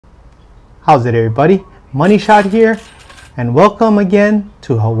How's it, everybody? Money Shot here, and welcome again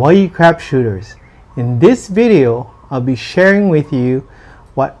to Hawaii Crap Shooters. In this video, I'll be sharing with you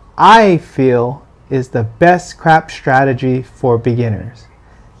what I feel is the best crap strategy for beginners,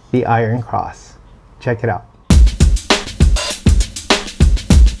 the Iron Cross. Check it out.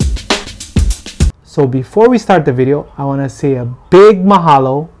 So before we start the video, I want to say a big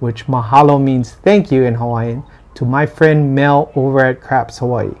mahalo, which mahalo means thank you in Hawaiian, to my friend Mel over at Craps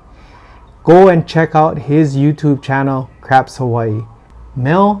Hawaii. Go and check out his YouTube channel, Craps Hawaii.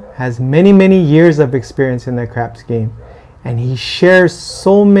 Mel has many years of experience in the craps game, and he shares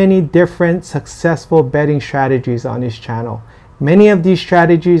so many different successful betting strategies on his channel. Many of these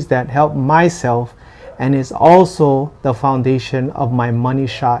strategies that help myself and is also the foundation of my Money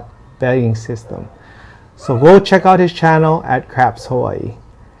Shot betting system. So go check out his channel at Craps Hawaii.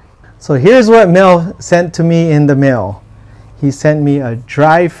 So here's what Mel sent to me in the mail. He sent me a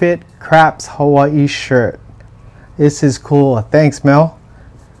Dry Fit Craps Hawaii shirt. This is cool. Thanks, Mel.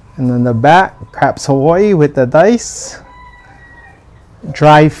 And then the back, Craps Hawaii with the dice.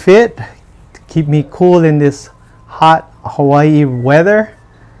 Dry Fit to keep me cool in this hot Hawaii weather.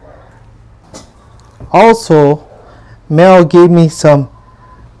 Also, Mel gave me some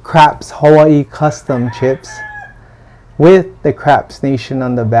Craps Hawaii custom chips with the Craps Nation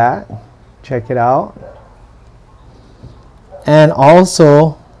on the back. Check it out. And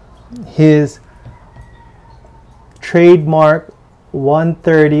also his trademark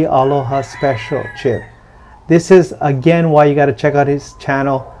 130 Aloha Special chip. This is again why you got to check out his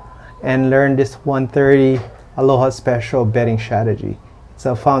channel and learn this 130 Aloha Special betting strategy. It's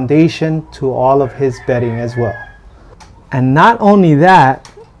a foundation to all of his betting as well. And not only that,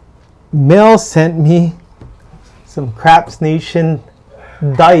 Mel sent me some Craps Nation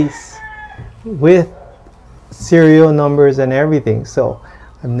dice with serial numbers and everything. So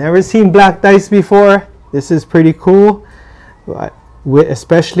I've never seen black dice before. This is pretty cool,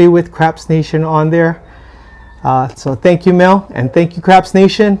 especially with Craps Nation on there. So thank you, Mel, and thank you, Craps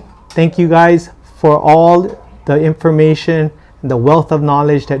Nation. Thank you guys for all the information and the wealth of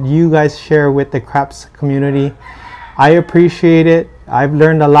knowledge that you guys share with the craps community. I appreciate it. I've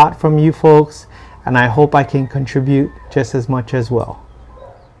learned a lot from you folks, and I hope I can contribute just as much as well.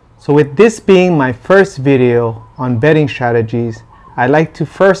 So with this being my first video on betting strategies, I'd like to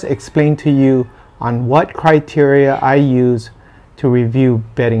first explain to you on what criteria I use to review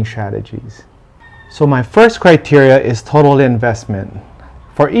betting strategies. So my first criteria is total investment.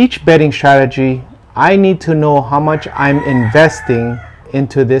 For each betting strategy, I need to know how much I'm investing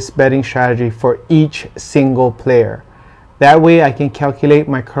into this betting strategy for each single player. That way I can calculate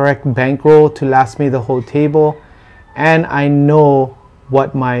my correct bankroll to last me the whole table, and I know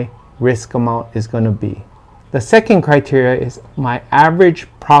what my risk amount is going to be. The second criteria is my average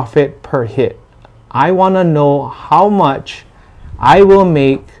profit per hit. I want to know how much I will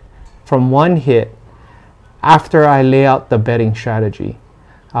make from one hit after I lay out the betting strategy.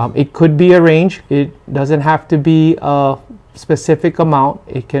 It could be a range. It doesn't have to be a specific amount.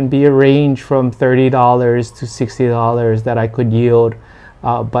 It can be a range from $30 to $60 that I could yield,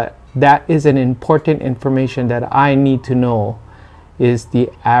 but that is an important information that I need to know, is the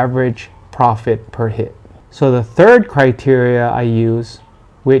average profit per hit. So the third criteria I use,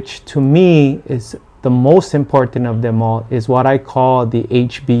 which to me is the most important of them all, is what I call the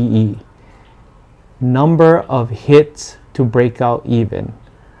HBE, number of hits to break out even.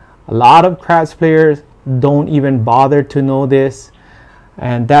 A lot of craps players don't even bother to know this,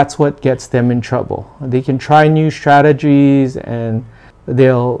 and that's what gets them in trouble. They can try new strategies and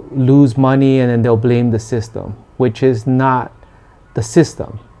they'll lose money, and then they'll blame the system, which is not the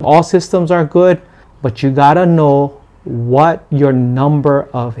system. All systems are good, but you gotta know what your number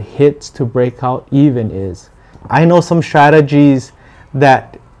of hits to break out even is. I know some strategies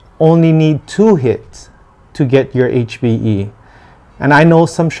that only need 2 hits to get your HBE, and I know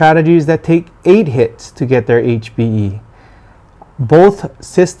some strategies that take 8 hits to get their HBE. Both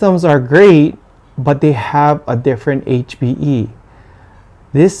systems are great, but they have a different HBE.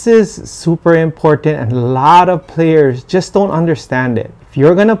 This is super important, and a lot of players just don't understand it. If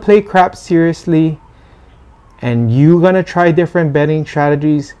you're gonna play crap seriously and you're gonna try different betting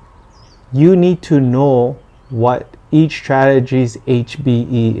strategies, you need to know what each strategy's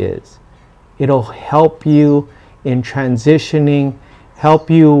HBE is. It'll help you in transitioning, help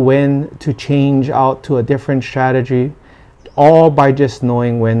you when to change out to a different strategy, all by just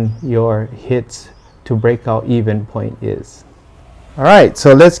knowing when your hits to break out even point is. All right,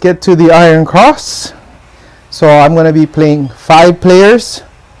 so let's get to the Iron Cross. So I'm going to be playing 5 players,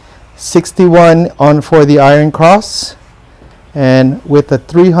 61 on for the Iron Cross. and with a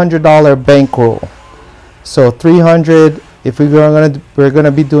 $300 bankroll. So 300, if we're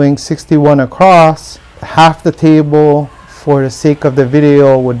gonna be doing 61 across, half the table for the sake of the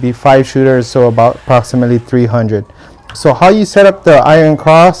video would be 5 shooters, so about approximately 300. So how you set up the iron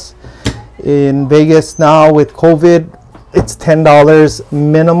cross in Vegas now with COVID, it's $10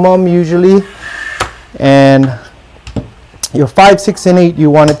 minimum usually, and your 5, 6, and 8, you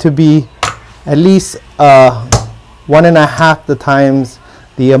want it to be at least 1.5 the times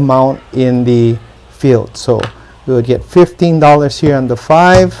the amount in the field. So we would get $15 here on the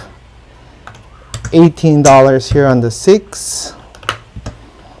 5, $18 here on the 6,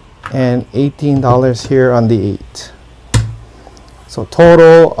 and $18 here on the 8. So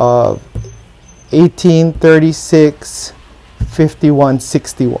total of 18, 36, 51,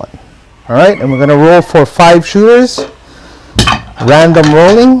 61. All right, and we're gonna roll for 5 shooters. Random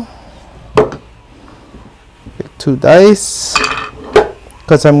rolling. Get 2 dice.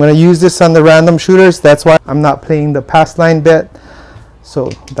 Because I'm gonna use this on the random shooters, that's why I'm not playing the pass line bet. So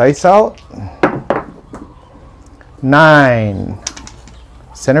dice out. 9.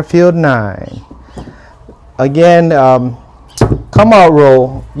 Center field 9. Again, come out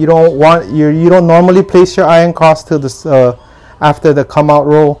roll. You don't normally place your iron cross till this after the come out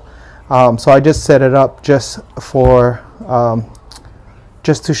roll. So I just set it up just for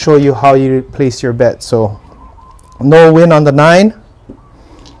just to show you how you place your bet. So no win on the 9.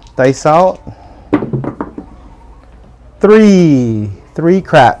 Dice out. 3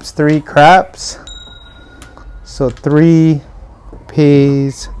 craps. So 3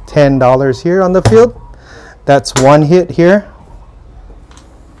 pays $10 here on the field. That's 1 hit here.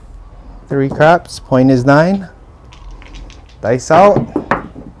 3 craps. Point is 9. Dice out.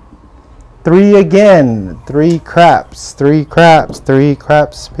 3 again. 3 craps. Pays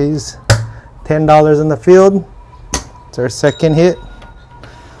 $10 on the field. It's our second hit.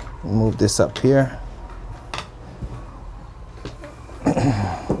 Move this up here.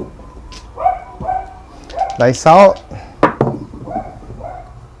 Dice out.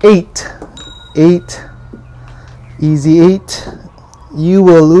 8. Easy 8. You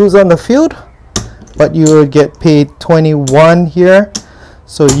will lose on the field, but you will get paid 21 here.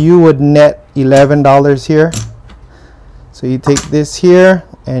 So you would net $11 here. So you take this here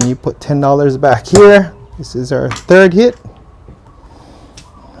and you put $10 back here. This is our third hit.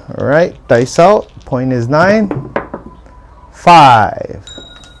 All right, dice out. Point is 9. 5.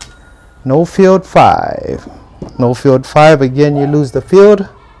 No field 5. No field 5. Again, you lose the field.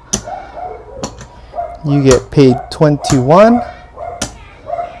 You get paid 21.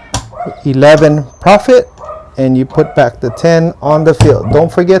 11 profit, and you put back the 10 on the field.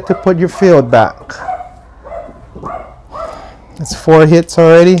 Don't forget to put your field back. It's 4 hits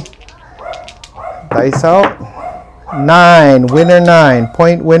already. Dice out. 9. Winner 9.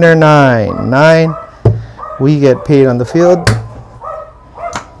 Point winner 9. 9. We get paid on the field.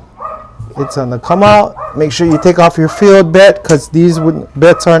 It's on the come out. Make sure you take off your field bet because these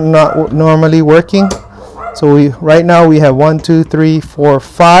bets are not normally working. So right now we have 1, 2, 3, 4,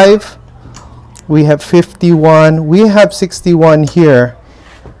 5. We have 51. We have 61 here.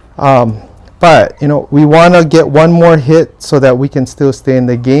 But we want to get one more hit so that we can still stay in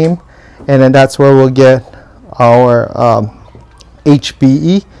the game, and then that's where we'll get our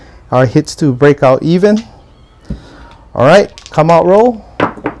HBE, our hits to break out even. All right, come out roll.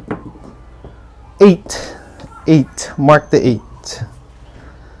 8. Mark the 8.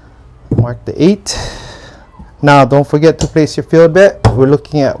 Mark the 8. Now don't forget to place your field bet. We're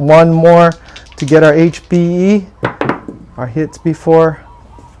looking at one more to get our HBE, our hits before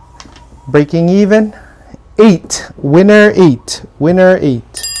breaking even. 8. Winner 8.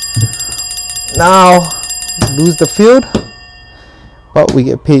 Now lose the field, but we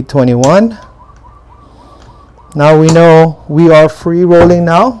get paid 21. Now we know we are free rolling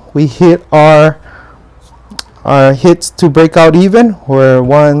now. We hit our hits to break out even. We're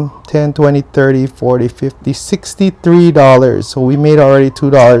 1, 10, 20, 30, 40, 50, $63. So we made already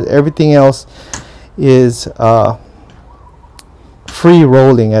 $2. Everything else is free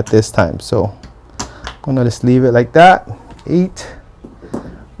rolling at this time. So I'm gonna just leave it like that. 8.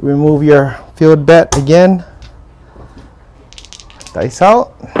 Remove your field bet again. Dice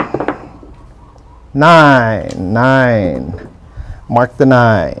out. 9. Mark the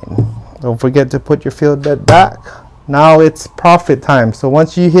 9. Don't forget to put your field bet back. Now it's profit time. So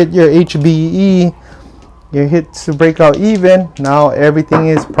once you hit your HBE, your hits to break out even, now everything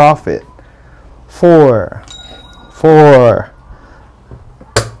is profit. 4.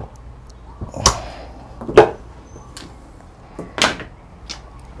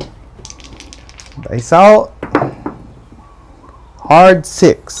 Dice out. hard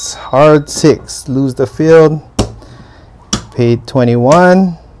six, lose the field, paid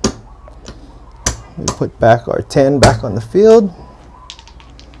 21. We put back our 10 back on the field.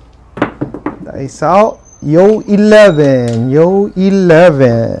 Dice out. Yo 11,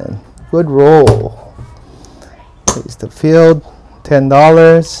 good roll. Place the field,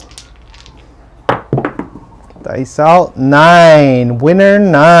 $10. Dice out. 9, winner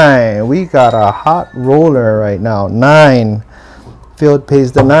 9. We got a hot roller right now. 9. Field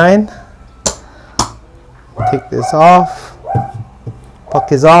pays the 9. Take this off.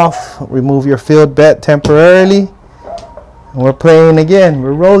 Puck is off. Remove your field bet temporarily. And we're playing again.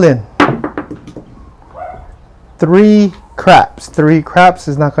 We're rolling. 3 craps. 3 craps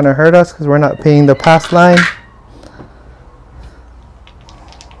is not going to hurt us because we're not paying the pass line.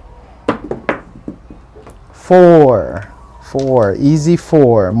 4. Easy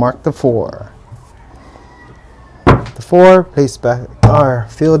 4. Mark the 4. The 4. Place back our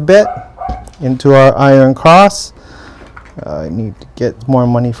field bet into our iron cross. I need to get more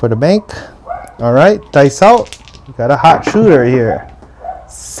money for the bank. All right, dice out. We got a hot shooter here.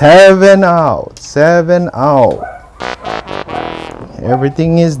 7 out. 7 out.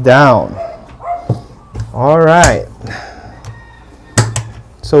 Everything is down. All right.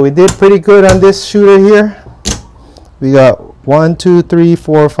 So we did pretty good on this shooter here. We got 1, 2, 3,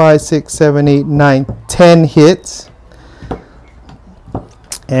 4, 5, 6, 7, 8, 9, 10 hits.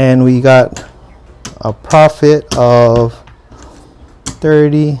 And we got a profit of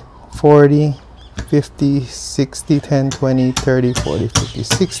 30, 40, 50, 60, 10, 20, 30, 40, 50,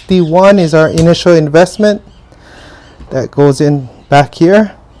 61 is our initial investment. That goes in back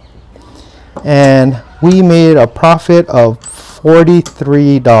here. And we made a profit of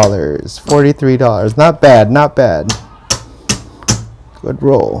 $43. $43. Not bad, not bad. Good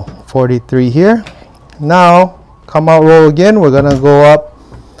roll. 43 here. Now, come out roll again. We're going to go up.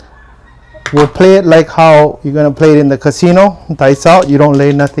 We'll play it like how you're going to play it in the casino. Dice out. You don't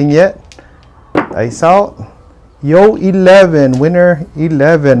lay nothing yet. Dice out. Yo 11. Winner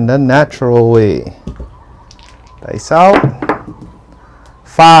 11. The natural way. Dice out.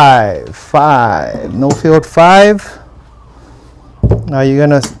 5. No field 5. Now you're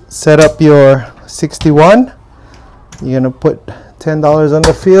going to set up your 61. You're going to put $10 on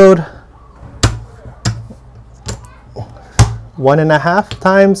the field. 1.5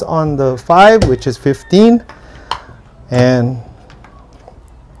 times on the 5, which is 15, and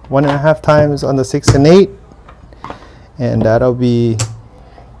 1.5 times on the 6 and 8, and that'll be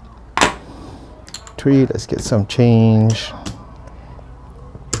 3. Let's get some change.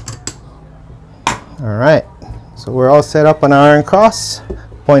 All right, so we're all set up on our iron cross.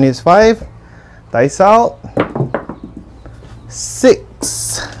 Point is 5. Dice out.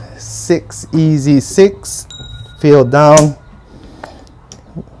 6. Easy 6. Field down.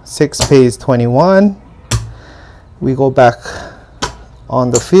 6 pays 21. We go back on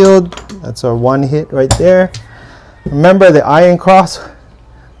the field. That's our 1 hit right there. Remember the iron cross,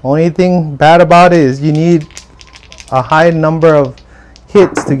 only thing bad about it is you need a high number of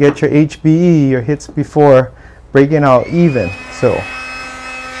hits to get your HBE, your hits before breaking out even. So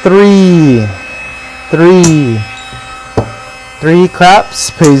 3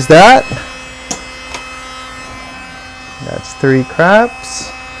 craps pays that. That's 3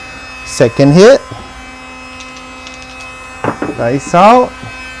 craps. Second hit. Dice out.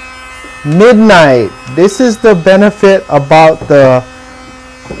 Midnight. This is the benefit about the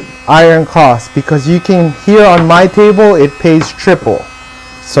iron cross, because you can, here on my table it pays triple,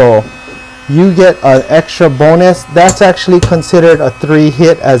 so you get an extra bonus. That's actually considered a 3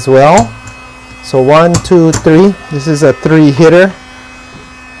 hit as well. So 1, 2, 3. This is a 3 hitter.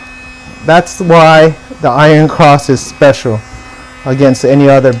 That's why the iron cross is special against any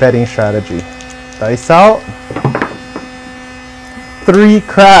other betting strategy. Dice out. 3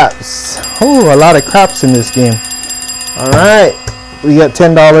 craps. Oh, a lot of craps in this game. All right, we got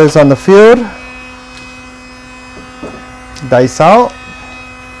 $10 on the field. Dice out.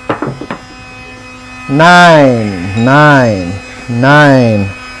 9.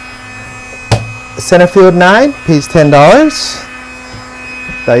 Center field 9 pays $10.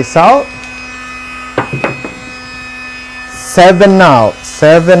 Dice out. 7 out.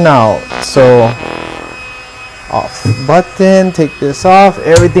 So off button, take this off,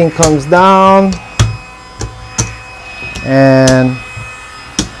 everything comes down, and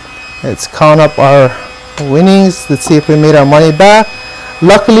let's count up our winnings. Let's see if we made our money back.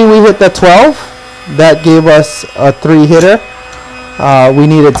 Luckily we hit the 12. That gave us a 3 hitter. We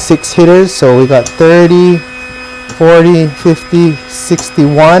needed 6 hitters, so we got 30, 40, 50,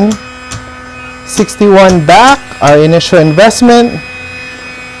 61, 61 back, our initial investment,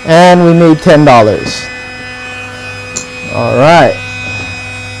 and we made $10. All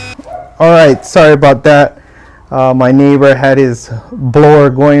right, sorry about that. My neighbor had his blower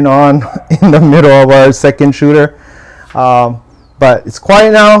going on in the middle of our second shooter, but it's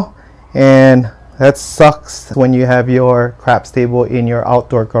quiet now, and that sucks when you have your craps table in your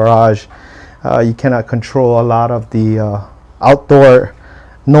outdoor garage. You cannot control a lot of the outdoor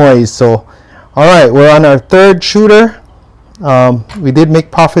noise. So all right, we're on our third shooter. We did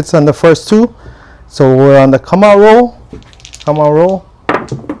make profits on the first two, so we're on the come out roll.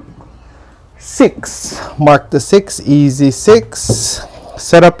 6, mark the 6, easy 6.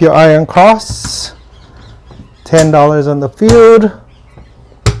 Set up your iron cross. $10 on the field,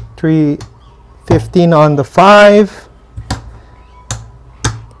 3.15 on the 5,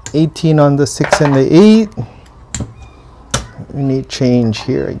 18 on the 6 and the 8. We need change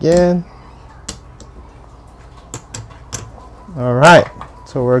here again. All right,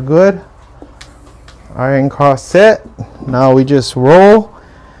 so we're good. Iron cross set. Now we just roll,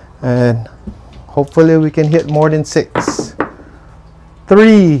 and hopefully we can hit more than 6.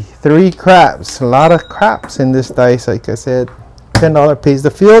 3 craps. A lot of craps in this dice. Like I said, $10 pays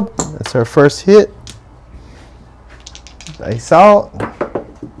the field. That's our first hit. Dice out.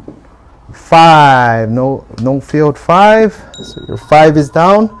 5. No field 5. So your 5 is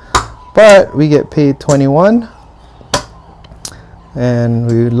down, but we get paid 21. And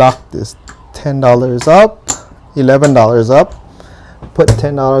we lock this $10 up, $11 up. Put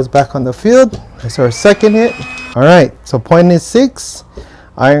 $10 back on the field. That's our second hit. All right, so point is 6.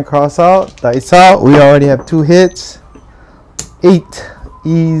 Iron cross out, dice out. We already have 2 hits. 8,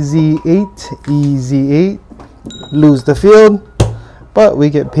 easy 8, easy 8. Lose the field, but we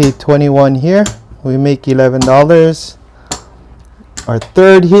get paid 21 here. We make $11. Our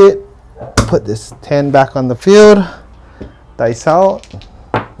third hit, put this 10 back on the field. Dice out.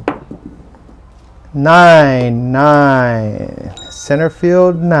 9, center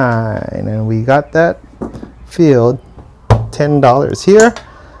field 9, and we got that field. $10 here.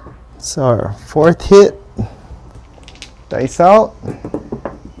 So our fourth hit. Dice out.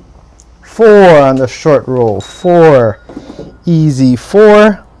 4 on the short roll. 4, easy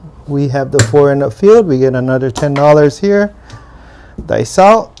 4. We have the 4 in the field. We get another $10 here. Dice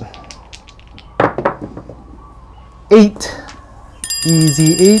out. 8,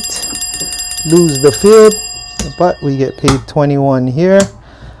 easy 8. Lose the field, but we get paid 21 here.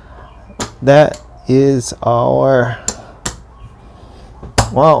 That is our,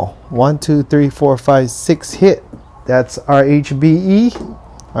 wow, 1, 2, 3, 4, 5, 6 hit. That's our HBE,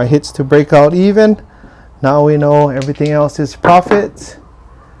 our hits to break out even. Now we know everything else is profit.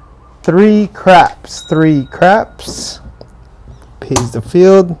 3 craps, pays the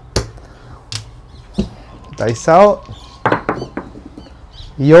field. Dice out.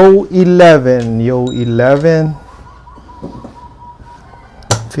 Yo 11.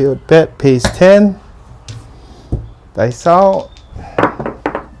 Field bet pays 10. Dice out.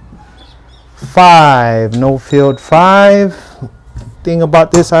 5, no field 5. Thing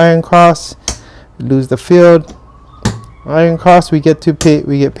about this iron cross, we lose the field. Iron cross, we get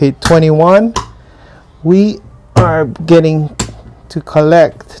paid 21. We are getting to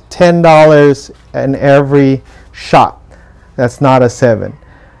collect $10 in every shot. That's not a 7.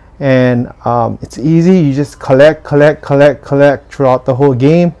 And it's easy. You just collect throughout the whole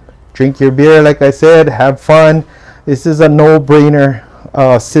game. Drink your beer, like I said, have fun. This is a no-brainer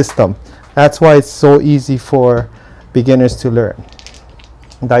system. That's why it's so easy for beginners to learn.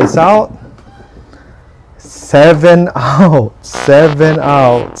 Dice out. 7 out. 7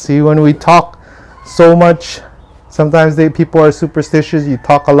 out. See, when we talk so much, sometimes people are superstitious. You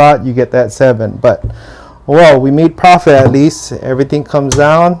talk a lot, you get that 7. But well, we made profit at least. Everything comes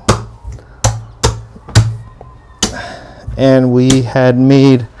down. And we have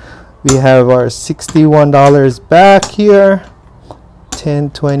our $61 back here.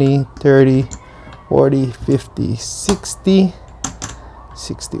 10, 20, 30, 40, 50, 60,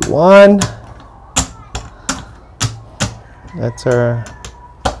 61. That's our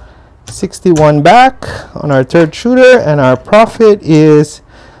 61 back on our third shooter, and our profit is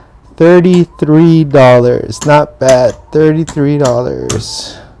 $33. Not bad.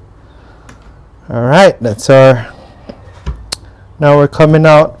 $33. All right, that's our. Now we're coming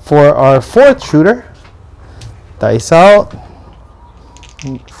out for our fourth shooter. Dice out.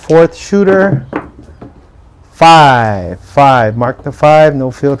 Fourth shooter. 5. Mark the 5.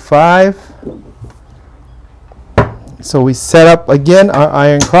 No field 5. So we set up again our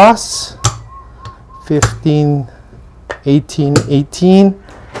iron cross. 15, 18, 18.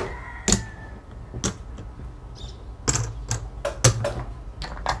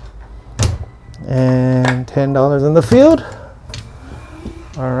 And $10 in the field.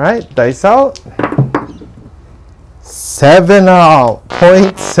 All right, dice out. 7 out,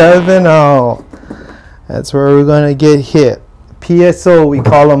 0.70. That's where we're gonna get hit. PSO, we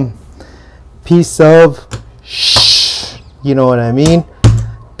call them piece of shh. You know what I mean?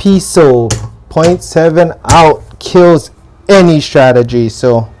 PSO, 0.7 out kills any strategy,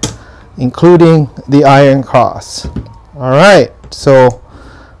 so including the iron cross. All right, so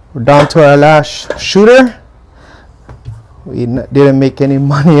we're down to our last shooter. We didn't make any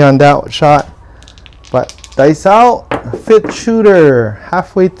money on that shot, but dice out. 5th shooter,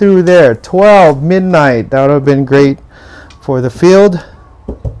 halfway through there. 12 midnight. That would have been great for the field.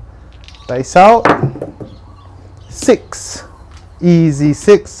 Dice out. 6, easy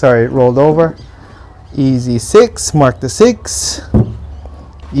 6. Sorry, it rolled over. Easy 6. Mark the 6.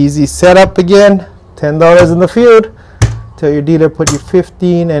 Easy setup again. $10 in the field. Tell your dealer put your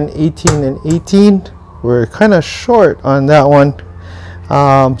 15 and 18 and 18. We're kind of short on that one,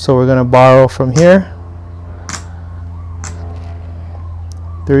 so we're gonna borrow from here.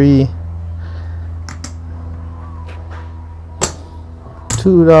 3,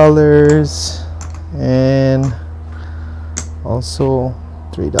 $2, and also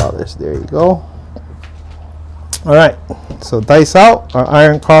 $3. There you go. All right, so dice out. Our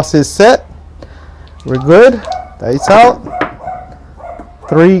iron cross is set. We're good. Dice out.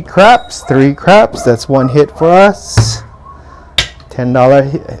 3 craps, 3 craps. That's 1 hit for us.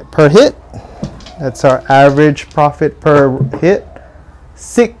 $10 per hit. That's our average profit per hit.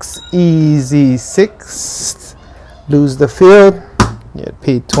 6, easy 6. Lose the field. Get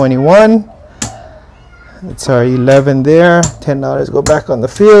paid 21. That's our 11 there. $10 go back on the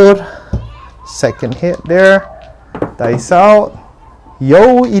field. Second hit there. Dice out.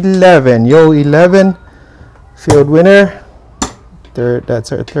 Yo 11. Yo 11. Field winner. Third,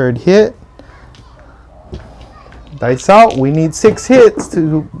 that's our 3rd hit. Dice out. We need 6 hits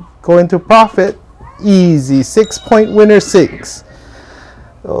to go into profit. Easy 6-point winner 6.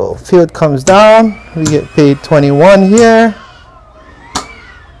 So field comes down. We get paid 21 here.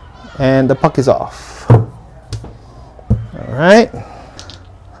 And the puck is off. All right.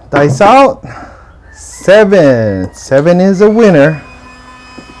 Dice out. 7. 7 is a winner.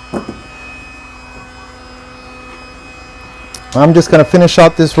 I'm just gonna finish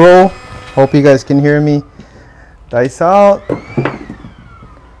out this roll. Hope you guys can hear me. Dice out.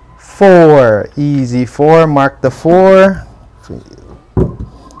 4, easy 4. Mark the 4.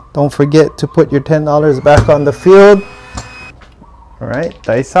 Don't forget to put your $10 back on the field. All right,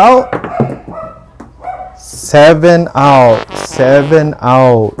 dice out. 7 out. 7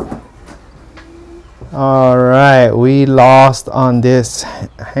 out. All right, we lost on this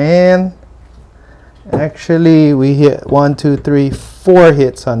hand. Actually, we hit 1, 2, 3, 4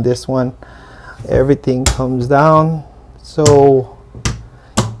 hits on this one. Everything comes down. So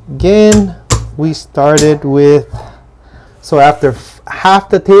again, we started with, so after half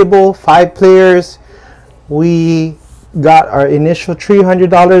the table, 5 players, we got our initial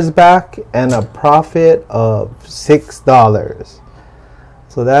 $300 back and a profit of $6.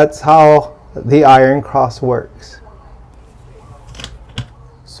 So that's how the iron cross works.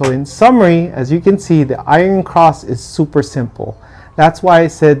 So in summary, as you can see, the iron cross is super simple. That's why I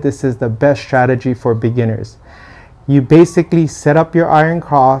said this is the best strategy for beginners. You basically set up your iron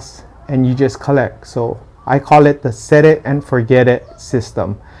cross and you just collect. So I call it the set it and forget it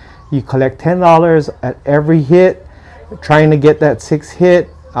system. You collect $10 at every hit, trying to get that 6 hit.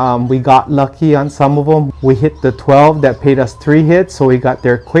 We got lucky on some of them. We hit the 12 that paid us 3 hits, so we got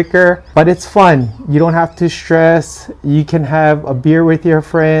there quicker. But it's fun. You don't have to stress. You can have a beer with your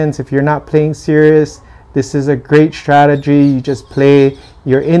friends. If you're not playing serious, this is a great strategy. You just play,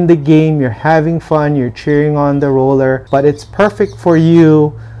 you're in the game, you're having fun, you're cheering on the roller. But it's perfect for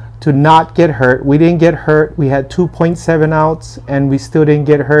you to not get hurt. We didn't get hurt. We had 2.7 outs and we still didn't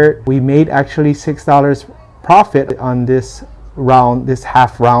get hurt. We made actually $6 profit on this round, this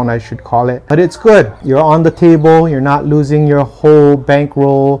half round I should call it. But it's good. You're on the table, you're not losing your whole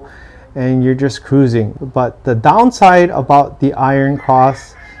bankroll, and you're just cruising. But the downside about the iron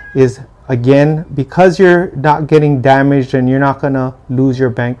cross is, again, because you're not getting damaged and you're not gonna lose your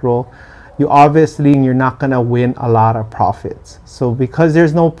bankroll, you're not gonna win a lot of profits. So because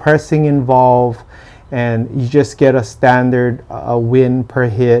there's no pressing involved and you just get a standard win per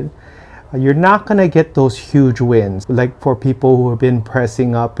hit, you're not gonna get those huge wins like for people who have been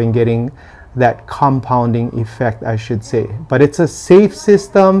pressing up and getting that compounding effect, I should say. But it's a safe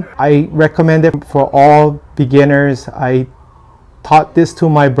system. I recommend it for all beginners. I taught this to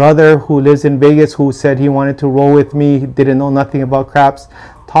my brother who lives in Vegas, who said he wanted to roll with me. He didn't know nothing about craps.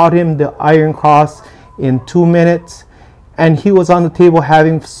 taught him the iron cross in 2 minutes, and he was on the table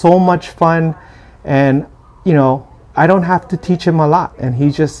having so much fun. And you know, I don't have to teach him a lot, and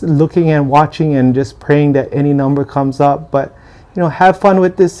he's just looking and watching and just praying that any number comes up. But you know, have fun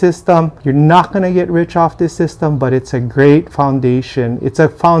with this system. You're not going to get rich off this system, but it's a great foundation. It's a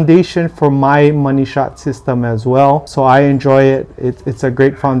foundation for my money shot system as well, so I enjoy it. It's a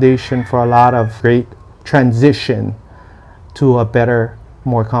great foundation for a lot of great transition to a better,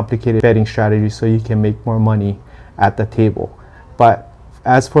 more complicated betting strategy, so you can make more money at the table. But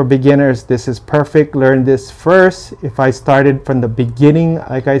as for beginners, this is perfect. Learn this first. If I started from the beginning,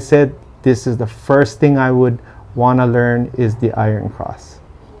 like I said, this is the first thing I would want to learn, is the iron cross.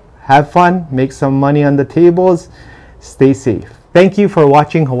 Have fun, make some money on the tables, stay safe. Thank you for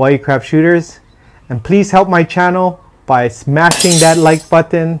watching Hawaii Crap Shooters, and please help my channel by smashing that like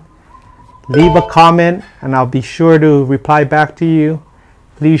button, leave a comment, and I'll be sure to reply back to you.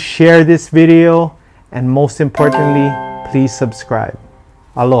 Please share this video, and most importantly, please subscribe.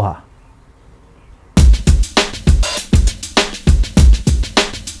 Aloha.